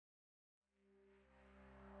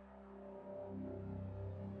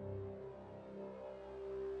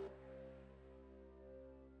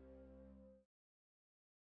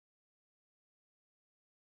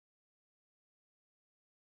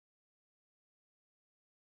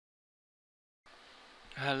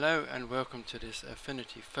Hello and welcome to this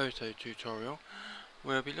Affinity photo tutorial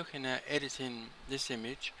where I'll be looking at editing this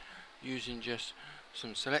image using just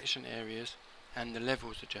some selection areas and the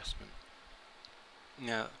levels adjustment.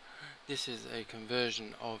 Now this is a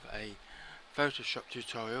conversion of a Photoshop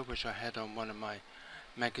tutorial which I had on one of my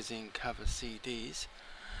magazine cover CDs,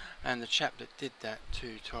 and the chap that did that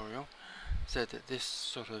tutorial said that this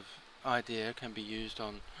sort of idea can be used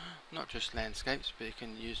on not just landscapes, but it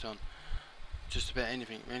can be used on just about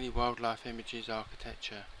anything really, wildlife images,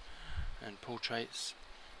 architecture and portraits.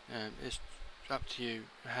 It's up to you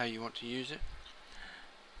how you want to use it.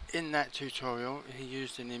 In that tutorial he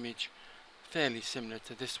used an image fairly similar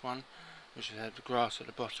to this one, which had the grass at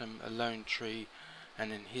the bottom, a lone tree,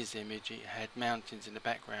 and in his image it had mountains in the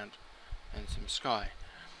background and some sky.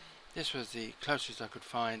 This was the closest I could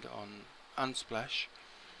find on Unsplash,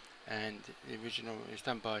 and the original is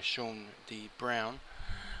done by Sean D. Brown.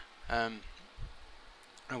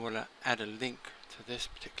 I will add a link to this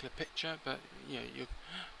particular picture, but you're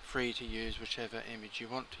free to use whichever image you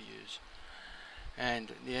want to use.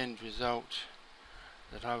 And the end result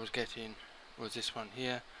that I was getting was this one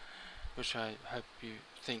here, which I hope you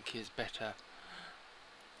think is better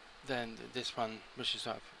than this one, which is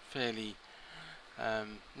like fairly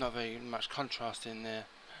not very much contrast in there,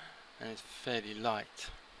 and it's fairly light.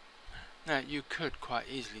 Now you could quite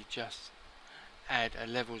easily just add a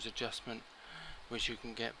levels adjustment, which you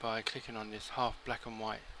can get by clicking on this half black and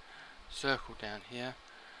white circle down here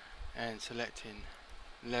and selecting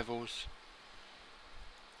levels,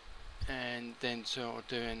 and then sort of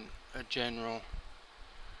doing a general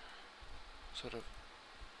sort of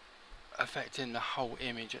affecting the whole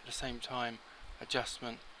image at the same time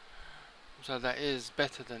adjustment. So that is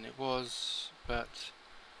better than it was, but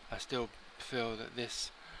I still feel that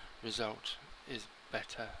this result is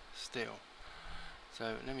better still.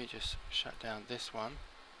 So let me just shut down this one,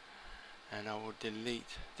 and I will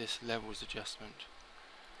delete this levels adjustment.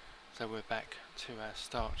 So we're back to our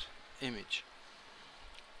start image.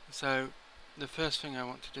 So the first thing I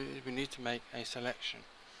want to do is we need to make a selection.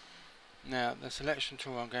 Now the selection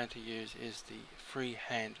tool I'm going to use is the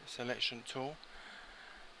freehand selection tool.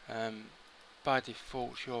 By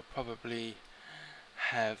default you'll probably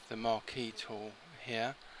have the marquee tool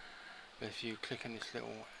here, but if you click on this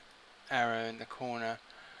little arrow in the corner,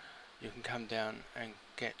 you can come down and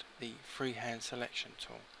get the freehand selection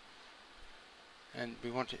tool, and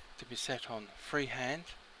we want it to be set on freehand,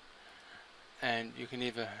 and you can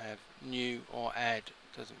either have new or add,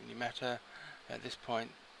 doesn't really matter at this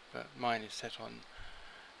point, but mine is set on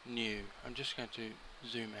new. I'm just going to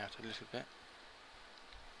zoom out a little bit,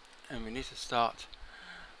 and we need to start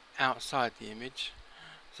outside the image.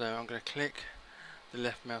 So I'm going to click the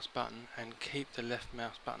left mouse button and keep the left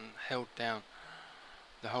mouse button held down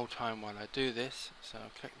the whole time while I do this. So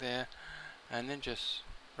I'll click there and then just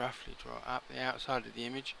roughly draw up the outside of the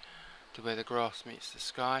image to where the grass meets the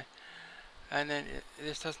sky, and then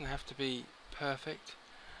this doesn't have to be perfect,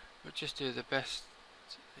 but just do the best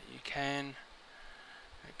that you can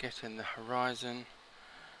at getting the horizon.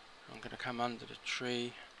 I'm going to come under the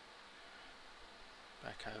tree,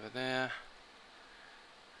 back over there,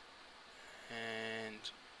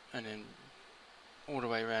 and then all the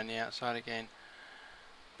way around the outside again,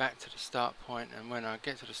 back to the start point, and when I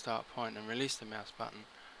get to the start point and release the mouse button,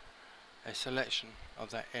 a selection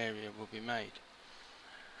of that area will be made.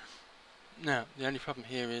 Now the only problem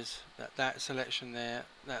here is that that selection there,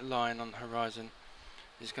 that line on the horizon,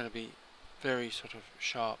 is going to be very sort of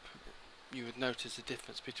sharp. You would notice the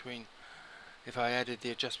difference between, if I added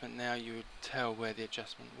the adjustment now, you would tell where the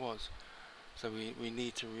adjustment was. So we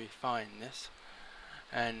need to refine this,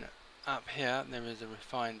 and up here there is a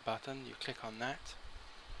refine button. You click on that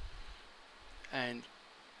and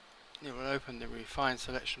it will open the refine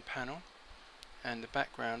selection panel, and the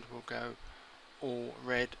background will go all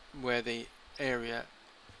red where the area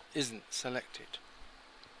isn't selected,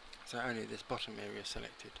 so only this bottom area is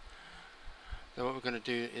selected. So what we're going to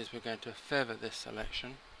do is we're going to feather this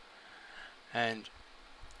selection, and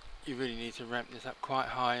you really need to ramp this up quite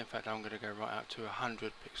high. In fact, I'm going to go right up to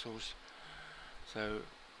 100 pixels, so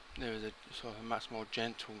there is a sort of a much more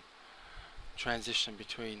gentle transition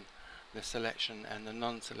between the selection and the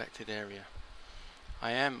non-selected area.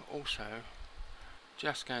 I am also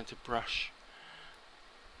just going to brush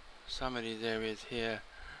some of these areas here,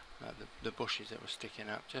 like the bushes that were sticking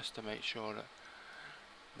up, just to make sure that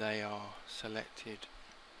they are selected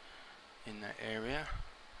in that area,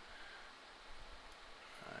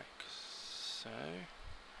 like so.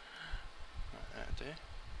 Like that do.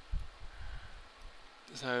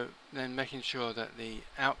 So then, making sure that the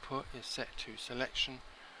output is set to selection,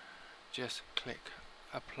 just click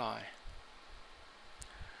apply.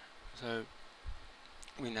 So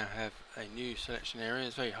we now have a new selection area.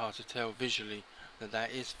 It's very hard to tell visually that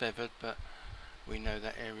that is feathered, but we know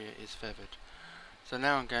that area is feathered. So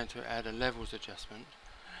now I'm going to add a levels adjustment,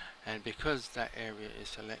 and because that area is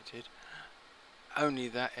selected, only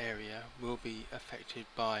that area will be affected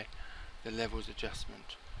by the levels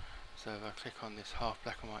adjustment. So if I click on this half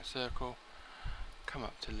black and white circle, come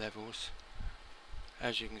up to levels,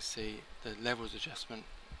 as you can see the levels adjustment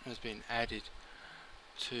has been added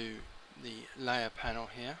to the layer panel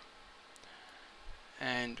here,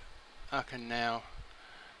 and I can now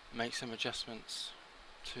make some adjustments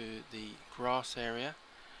to the grass area.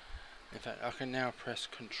 In fact, I can now press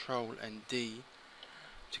Ctrl and D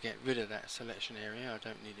to get rid of that selection area. I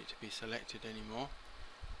don't need it to be selected anymore,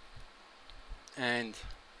 and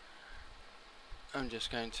I'm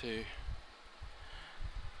just going to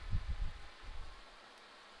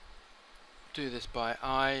do this by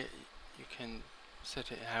eye. You can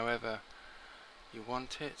set it however you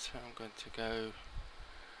want it. So I'm going to go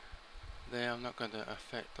there. I'm not going to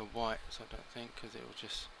affect the whites, I don't think, because it will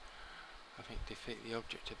just, I think, defeat the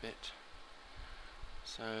object a bit.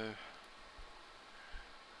 So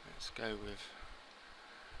let's go with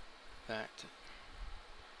that.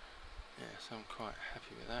 Yes, I'm quite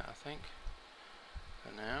happy with that, I think,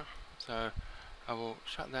 for now. So I will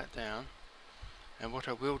shut that down, and what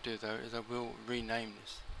I will do though is I will rename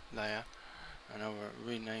this layer, and I will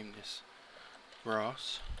rename this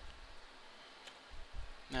grass.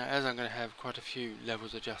 Now, as I'm going to have quite a few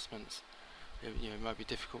levels adjustments, it might be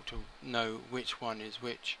difficult to know which one is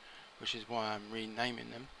which is why I'm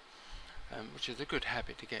renaming them, which is a good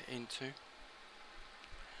habit to get into.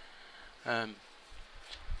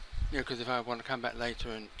 Because if I want to come back later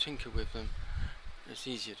and tinker with them, it's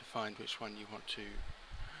easier to find which one you want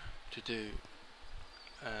to do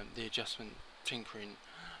the adjustment tinkering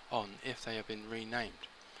on if they have been renamed.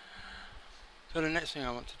 So the next thing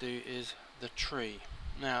I want to do is the tree.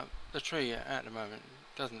 Now the tree at the moment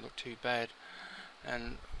doesn't look too bad,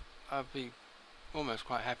 and I'd be almost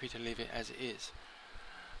quite happy to leave it as it is,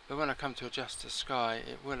 but when I come to adjust the sky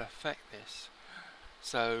it will affect this.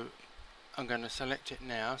 So I'm going to select it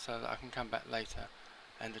now so that I can come back later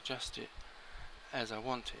and adjust it as I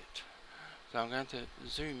want it. So I'm going to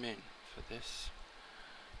zoom in for this,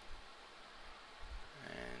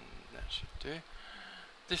 and that should do.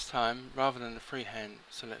 This time, rather than the freehand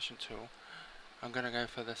selection tool, I'm going to go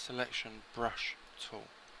for the selection brush tool.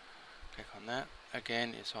 Click on that.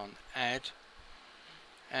 Again, it's on add,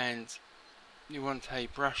 and you want a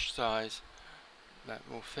brush size that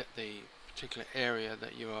will fit the particular area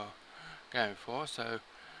that you are going for. So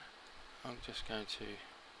I'm just going to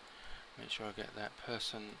make sure I get that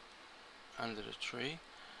person under the tree,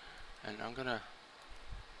 and I'm going to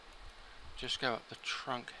just go up the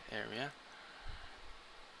trunk area,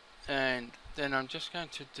 and then I'm just going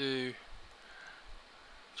to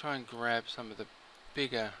try and grab some of the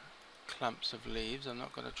bigger clumps of leaves. I'm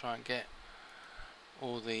not going to try and get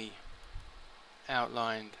all the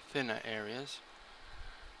outlined thinner areas.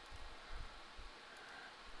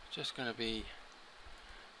 Just going to be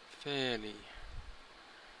fairly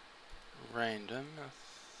random. I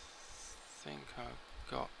think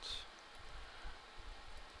I've got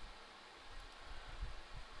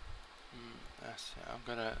that's it. I'm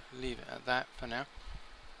going to leave it at that for now,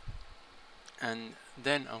 and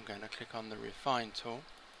then I'm going to click on the refine tool,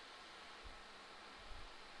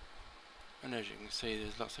 and as you can see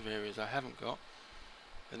there's lots of areas I haven't got,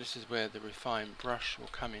 but this is where the refine brush will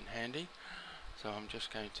come in handy. So I'm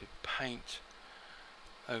just going to paint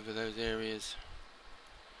over those areas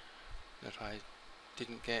that I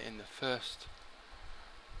didn't get in the first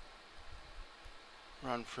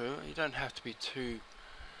run through. You don't have to be too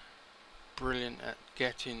brilliant at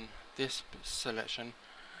getting this selection,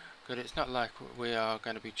 but it's not like we are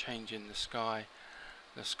going to be changing the sky.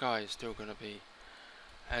 The sky is still going to be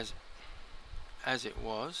as it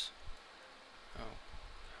was. Oh,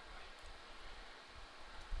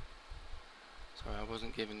 sorry, I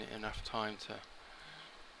wasn't giving it enough time to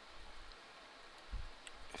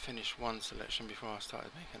finish one selection before I started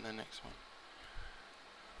making the next one.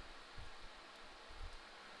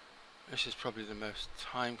 This is probably the most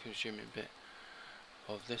time consuming bit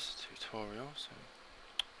of this tutorial, so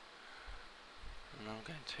and I'm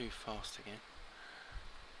going too fast again.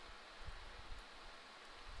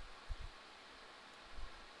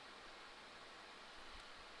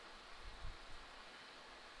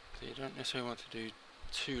 So you don't necessarily want to do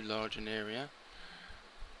too large an area.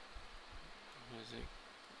 You've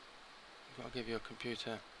got to give your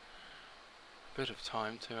computer a bit of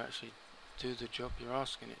time to actually do the job you're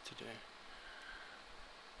asking it to do.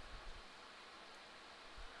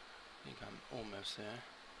 I think I'm almost there.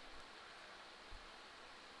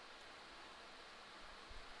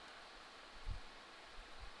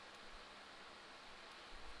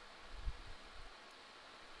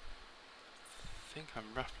 I think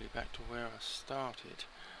I'm roughly back to where I started.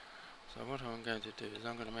 So what I'm going to do is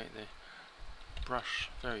I'm going to make the brush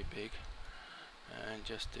very big and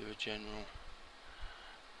just do a general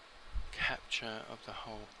capture of the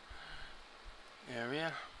whole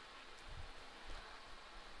area.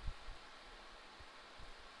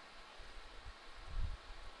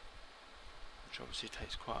 Which obviously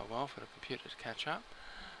takes quite a while for the computer to catch up.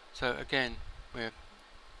 So again, we've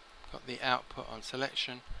got the output on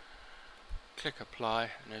selection, click apply,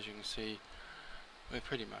 and as you can see, we've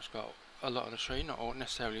pretty much got a lot of the tree, not all,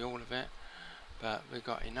 necessarily all of it, but we've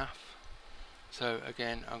got enough. So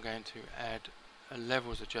again, I'm going to add a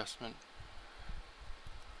levels adjustment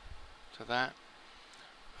to that.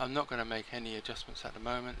 I'm not going to make any adjustments at the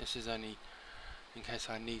moment. This is only in case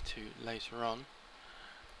I need to later on.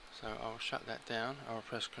 So I'll shut that down. I'll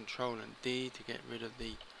press Ctrl and D to get rid of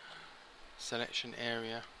the selection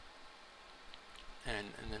area, and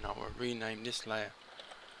then I will rename this layer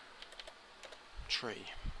tree.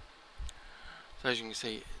 So as you can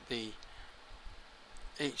see,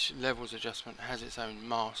 each levels adjustment has its own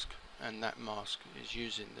mask, and that mask is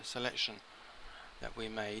using the selection that we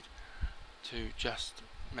made to just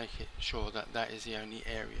make it sure that that is the only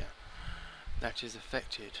area that is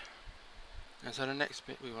affected. And so the next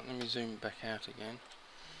bit we want, let me zoom back out again.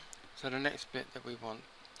 So the next bit that we want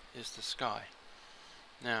is the sky.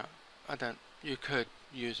 Now, you could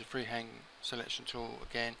use a freehand selection tool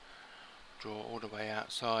again, draw all the way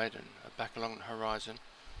outside and back along the horizon.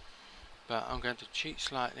 But I'm going to cheat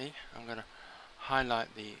slightly. I'm going to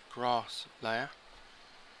highlight the grass layer.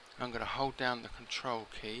 I'm going to hold down the Control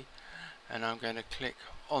key, and I'm going to click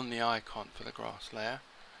on the icon for the grass layer,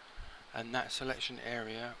 and that selection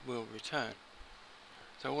area will return.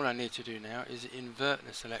 So all I need to do now is invert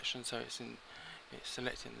the selection so it's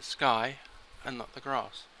selecting the sky and not the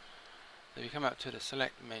grass. So if you come up to the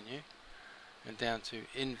select menu and down to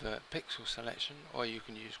invert pixel selection, or you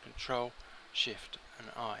can use Control, Shift and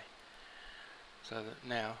I. So that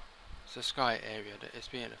now it's the sky area that is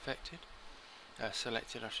being affected,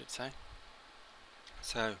 selected I should say.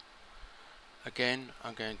 So again,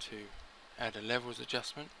 I'm going to add a levels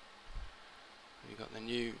adjustment. We've got the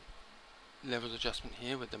new levels adjustment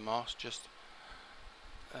here with the mask just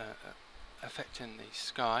affecting the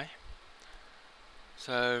sky.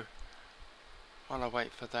 So while I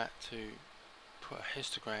wait for that to put a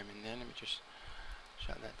histogram in there, let me just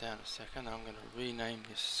shut that down a second. I'm going to rename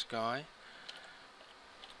this sky,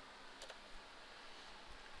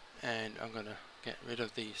 and I'm going to get rid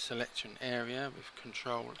of the selection area with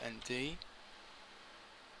Control and D.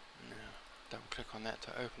 Now double click on that to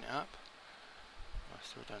open it up. I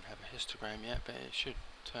still don't have a histogram yet, but it should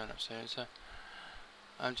turn up soon. So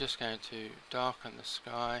I'm just going to darken the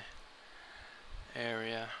sky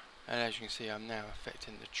area, and as you can see, I'm now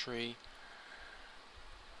affecting the tree.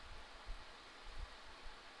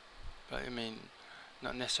 But I mean,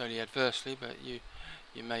 not necessarily adversely, but you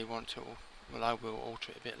may want to, well, I will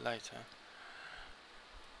alter it a bit later.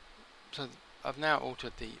 So I've now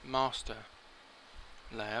altered the master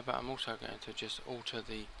layer, but I'm also going to just alter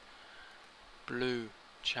the blue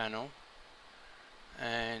channel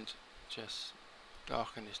and just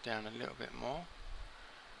darken this down a little bit more.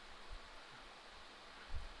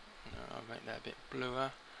 I'll make that a bit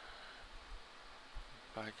bluer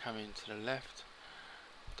by coming to the left,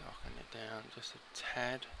 darken it down just a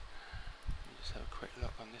tad. Let me just have a quick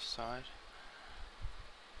look on this side.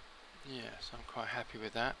 Yes, I'm quite happy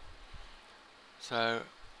with that. So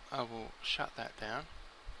I will shut that down,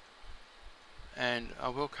 and I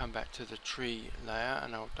will come back to the tree layer,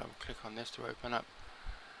 and I'll double click on this to open up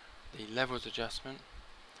the levels adjustment,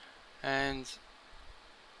 and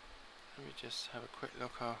let me just have a quick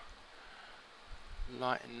look. I'll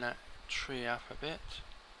lighten that tree up a bit.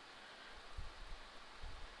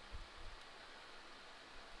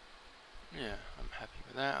 Yeah, I'm happy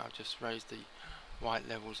with that. I'll just raise the white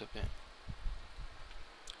levels a bit.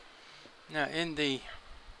 Now in the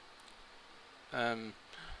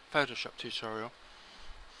Photoshop tutorial,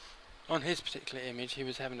 on his particular image he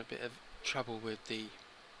was having a bit of trouble with the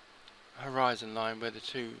horizon line where the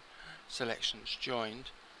two selections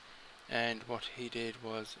joined, and what he did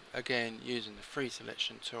was, again using the free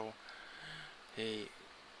selection tool, he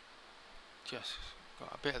just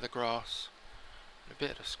got a bit of the grass, a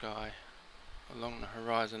bit of the sky along the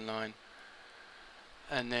horizon line,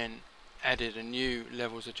 and then added a new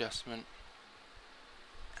levels adjustment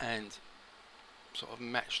and sort of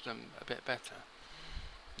matched them a bit better.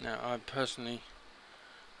 Now I personally,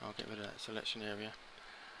 I'll get rid of that selection area.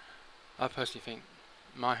 I personally think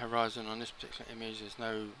my horizon on this particular image, there's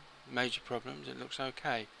no major problems, it looks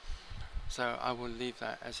okay. So I will leave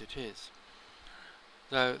that as it is.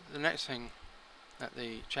 So the next thing that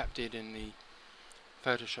the chap did in the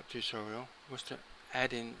Photoshop tutorial was to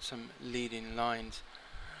add in some leading lines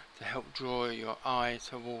to help draw your eye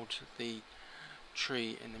towards the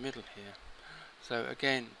tree in the middle here. So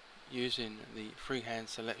again, using the freehand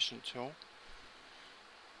selection tool,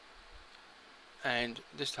 and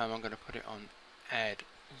this time I'm going to put it on add,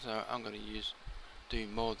 so I'm going to do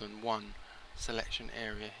more than one selection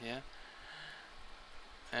area here,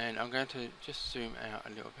 and I'm going to just zoom out a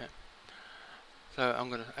little bit. So I'm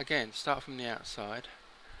going to again start from the outside,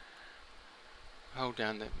 hold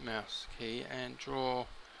down the mouse key and draw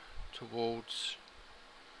towards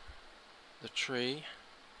the tree.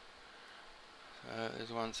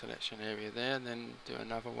 There's one selection area there, then do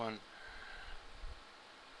another one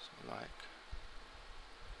sort of like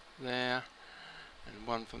there, and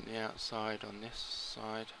one from the outside on this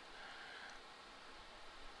side.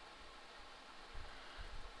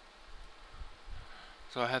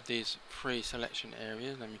 So I have these three selection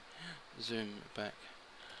areas. Let me zoom back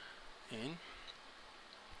in,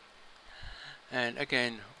 and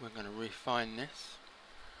again we're going to refine this,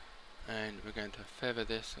 and we're going to feather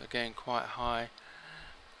this again quite high,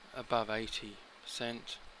 above 80%.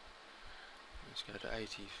 Let's go to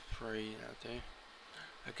 83, that'll do.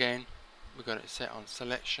 Again, we've got it set on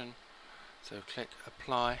selection, so click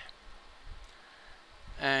apply,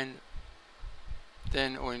 and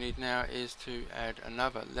then all you need now is to add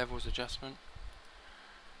another levels adjustment.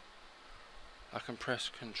 I can press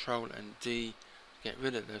Ctrl and D to get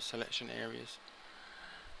rid of those selection areas,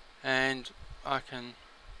 and I can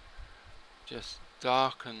just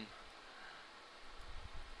darken.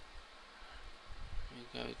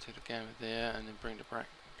 We go to the gamma there and then bring the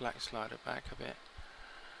black slider back a bit.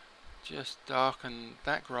 Just darken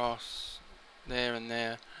that grass there and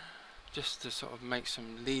there, just to sort of make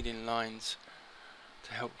some leading lines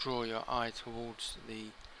to help draw your eye towards the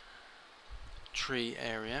tree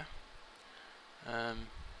area.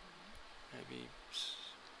 Maybe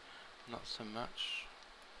not so much.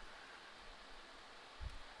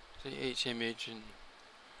 So each image and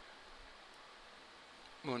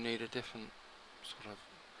will need a different sort of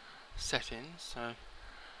settings, so let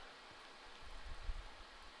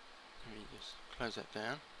me just close that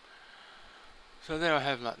down. So there I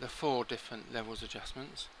have like the 4 different levels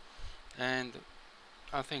adjustments, and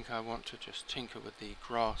I think I want to just tinker with the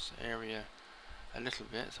grass area a little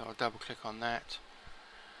bit, so I'll double click on that,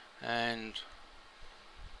 and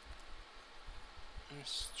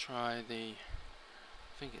let's try the,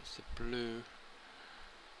 I think it's the blue.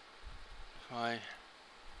 If I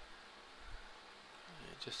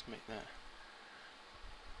just make that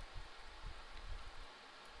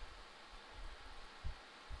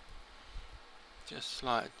just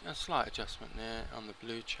a slight adjustment there on the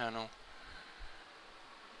blue channel.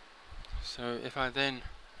 So if I then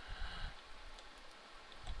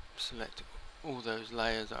select all those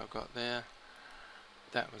layers that I've got there,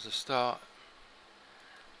 that was a start,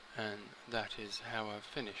 and that is how I've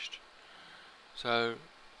finished. So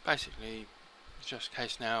basically it's just a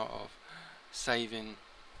case now of saving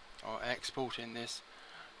or exporting this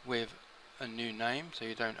with a new name so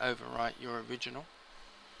you don't overwrite your original,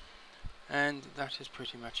 and that is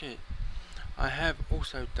pretty much it. I have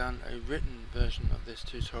also done a written version of this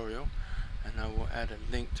tutorial, and I will add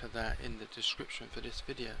a link to that in the description for this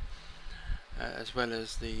video, as well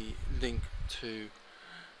as the link to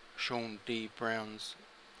Sean D. Brown's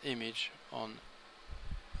image on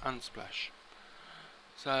Unsplash.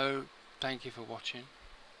 So thank you for watching,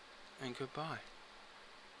 and goodbye.